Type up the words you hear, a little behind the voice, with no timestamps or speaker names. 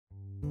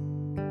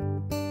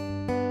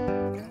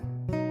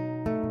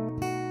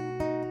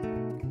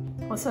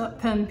What's up,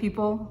 pen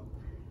people?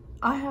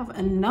 I have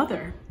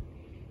another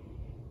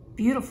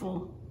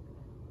beautiful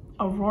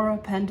Aurora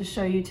pen to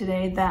show you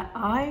today that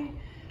I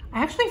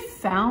actually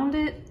found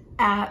it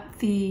at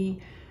the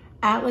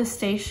Atlas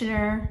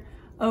Stationer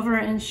over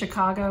in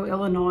Chicago,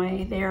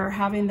 Illinois. They're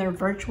having their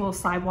virtual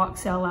sidewalk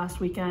sale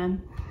last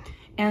weekend.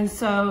 And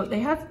so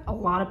they had a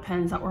lot of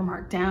pens that were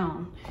marked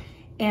down.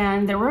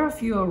 And there were a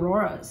few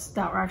Auroras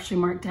that were actually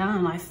marked down,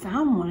 and I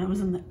found one. It was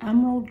in the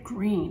emerald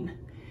green.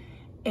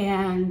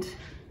 And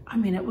I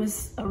mean, it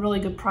was a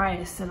really good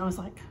price. And I was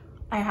like,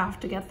 I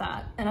have to get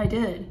that. And I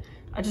did.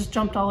 I just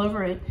jumped all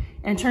over it.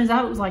 And it turns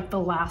out it was like the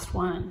last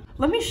one.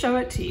 Let me show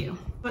it to you.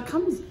 It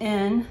comes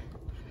in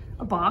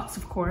a box,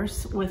 of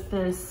course, with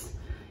this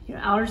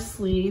outer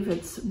sleeve.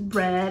 It's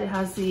red. It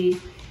has the,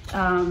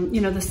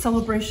 the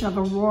celebration of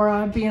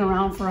Aurora being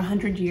around for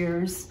 100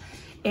 years.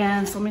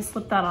 And so let me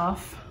slip that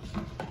off.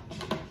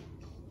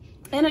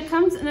 And it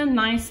comes in a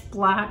nice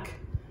black,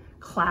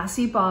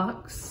 classy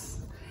box.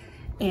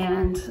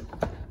 And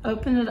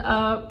open it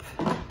up,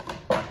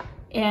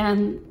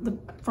 and the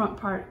front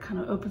part kind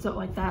of opens up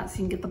like that so you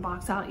can get the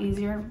box out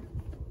easier.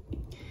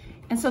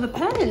 And so the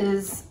pen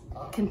is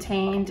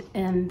contained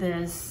in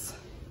this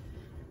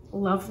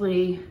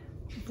lovely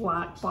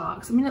black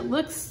box. I mean, it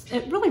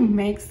really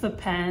makes the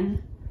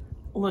pen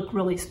look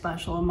really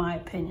special in my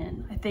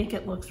opinion. I think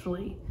it looks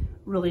really,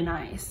 really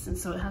nice. And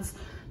so it has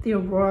the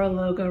Aurora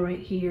logo right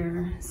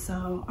here.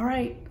 So, all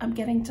right, I'm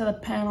getting to the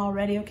pen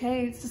already,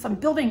 okay? It's just, I'm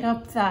building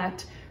up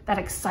that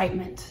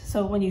excitement.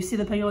 So when you see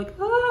the pen, you're like,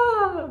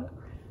 ah!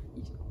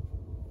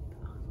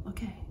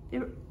 Okay,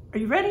 are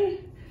you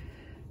ready?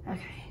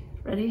 Okay,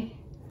 ready?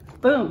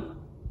 Boom.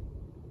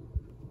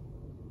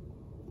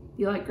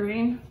 You like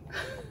green?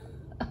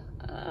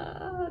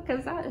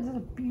 Because that is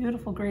a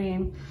beautiful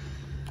green.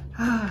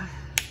 And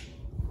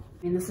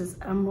this is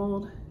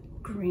emerald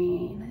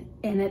green,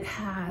 and it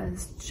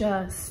has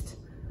just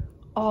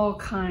all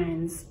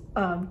kinds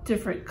of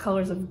different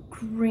colors of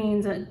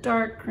greens, and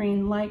dark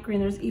green, light green.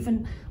 There's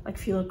even, like,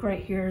 if you look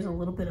right here, there's a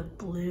little bit of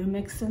blue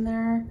mixed in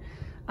there.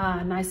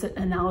 Nice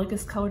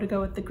analogous color to go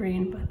with the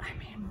green, but I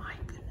mean, my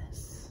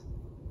goodness,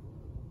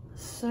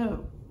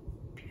 so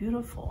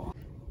beautiful.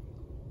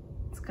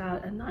 It's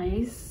got a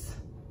nice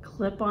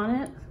clip on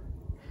it,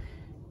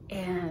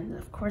 and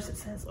of course it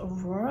says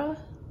Aurora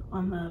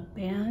on the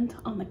band,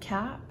 on the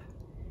cap,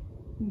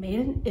 made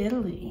in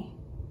Italy.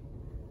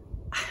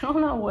 I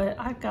don't know what,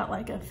 I've got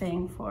like a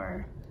thing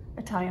for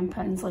Italian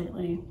pens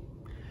lately.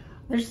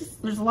 There's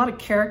a lot of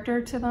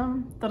character to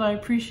them that I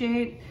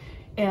appreciate,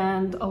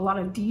 and a lot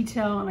of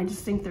detail, and I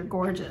just think they're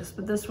gorgeous.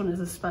 But this one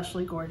is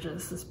especially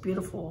gorgeous. It's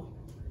beautiful.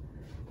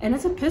 And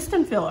it's a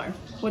piston filler,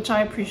 which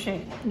I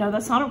appreciate. No,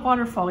 that's not a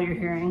waterfall you're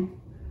hearing.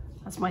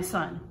 That's my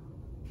son.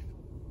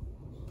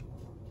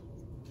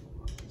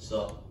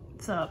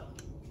 What's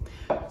up?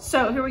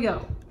 So here we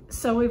go.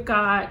 So we've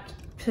got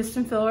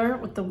piston filler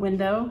with the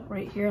window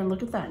right here, and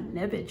look at that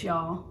nibbage,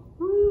 y'all.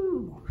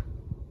 Woo!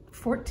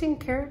 14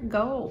 karat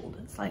gold.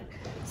 It's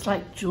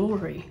like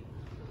jewelry.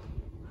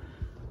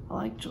 I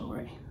like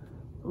jewelry.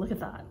 Look at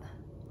that.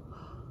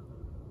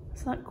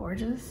 Isn't that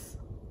gorgeous?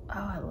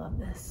 Oh, I love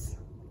this.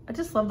 I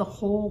just love the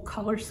whole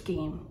color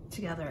scheme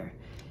together.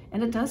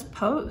 And it does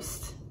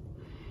post.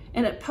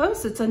 And it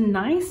posts, it's a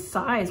nice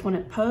size. When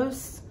it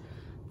posts,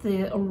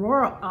 the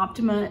Aurora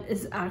Optima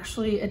is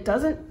actually, it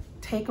doesn't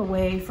take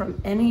away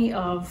from any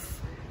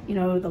of,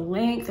 the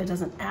length. It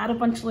doesn't add a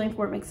bunch of length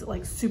where it makes it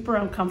like super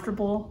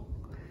uncomfortable,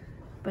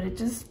 but it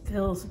just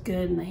feels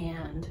good in the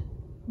hand.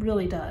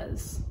 Really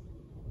does.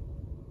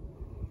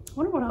 I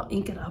wonder what I'll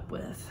ink it up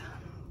with.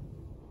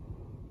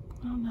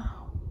 I don't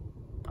know.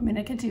 I mean,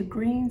 I could do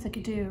greens, I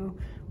could do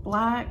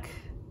black.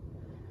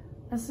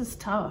 This is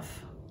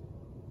tough.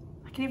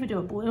 I could even do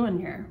a blue in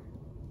here.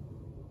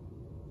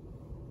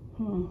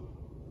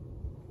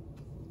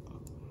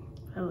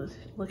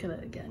 Look at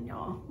it again,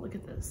 y'all. Look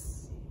at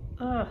this.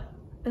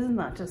 Isn't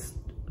that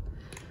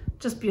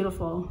just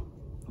beautiful?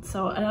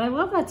 So, and I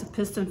love that it's a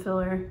piston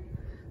filler.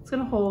 It's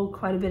gonna hold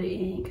quite a bit of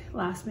ink,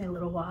 last me a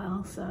little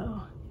while,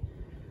 so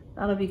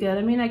that'll be good.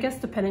 I mean, I guess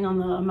depending on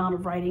the amount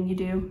of writing you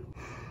do.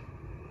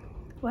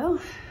 Well,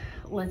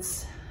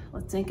 let's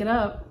ink it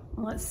up.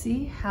 Let's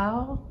see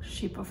how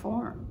she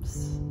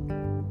performs.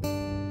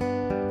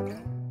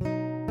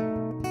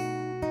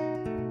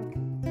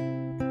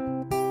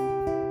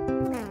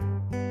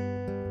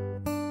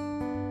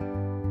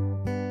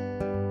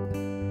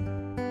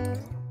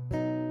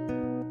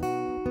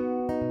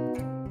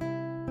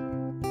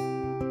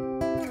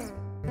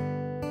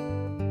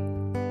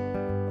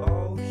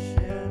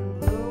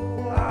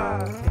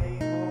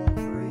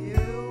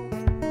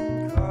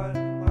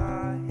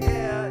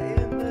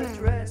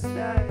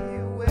 That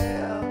you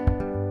wear,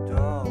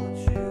 don't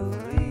you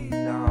leave,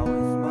 now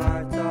is my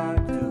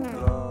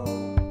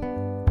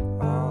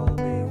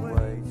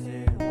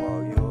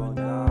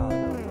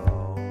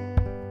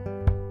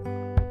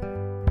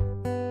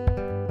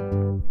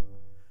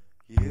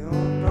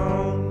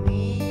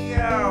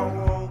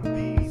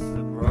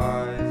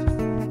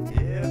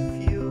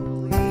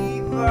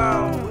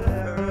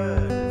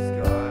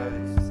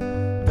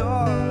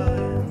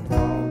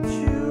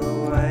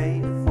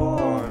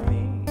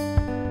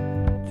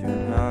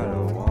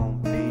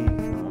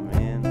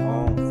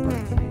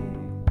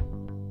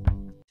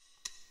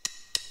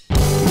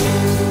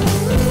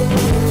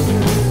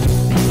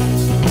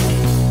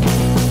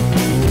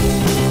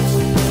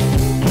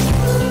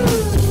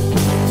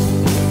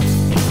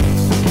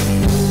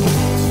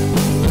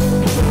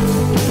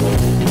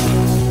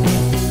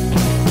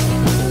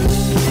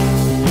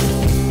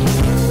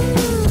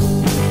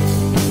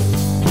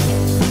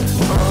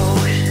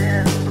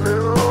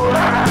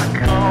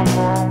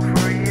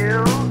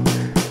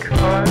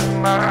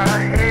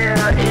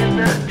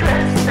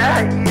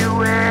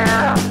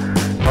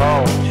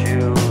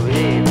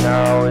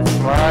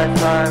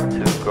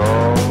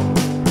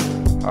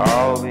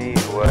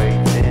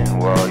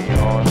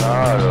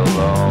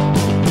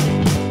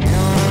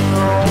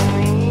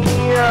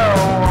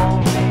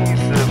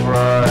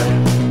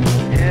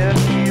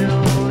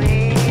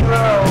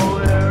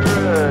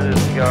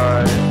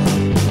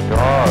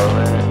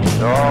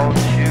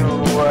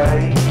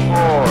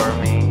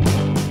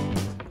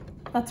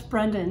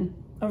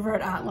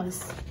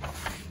says,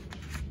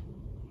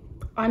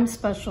 "I'm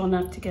special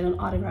enough to get an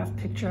autographed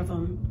picture of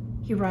him."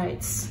 He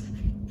writes,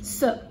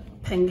 "Sup,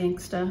 pen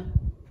gangsta.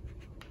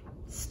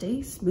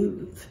 Stay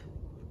smooth."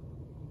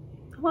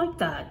 I like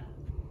that.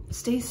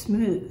 Stay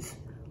smooth.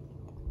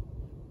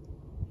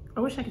 I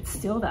wish I could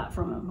steal that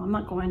from him. I'm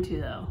not going to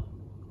though.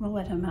 I'm gonna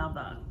let him have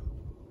that.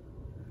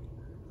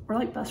 We're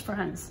like best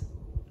friends.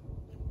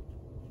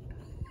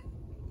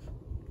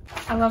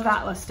 I love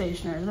Atlas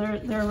Stationery.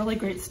 They're a really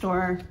great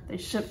store. They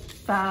ship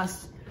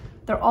fast.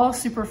 They're all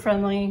super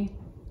friendly.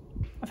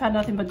 I've had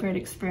nothing but great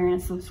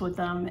experiences with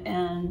them,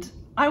 and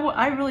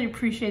I really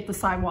appreciate the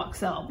sidewalk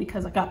sale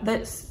because I got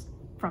this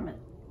from it.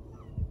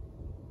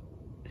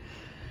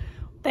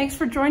 Thanks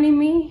for joining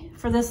me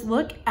for this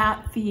look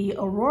at the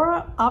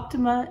Aurora,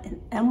 Optima,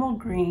 and Emerald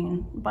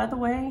Green. By the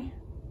way,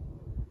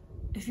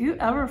 if you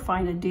ever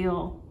find a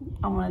deal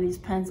on one of these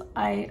pens,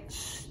 I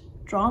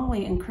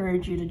strongly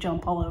encourage you to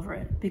jump all over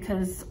it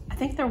because I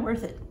think they're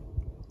worth it.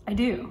 I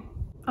do.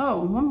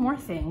 Oh, one more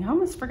thing. I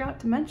almost forgot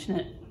to mention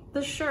it.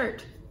 This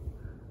shirt.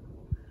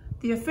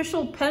 The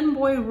official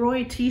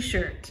PenBoyRoy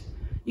t-shirt.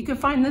 You can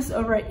find this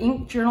over at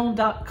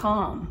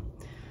inkjournal.com.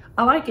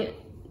 I like it.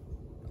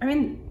 I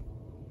mean,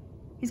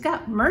 he's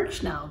got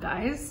merch now,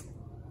 guys.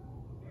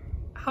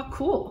 How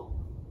cool.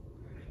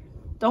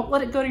 Don't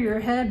let it go to your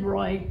head,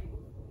 Roy.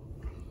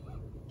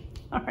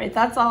 All right,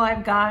 that's all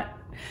I've got.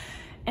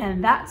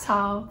 And that's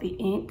how the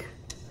ink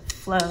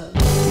flows.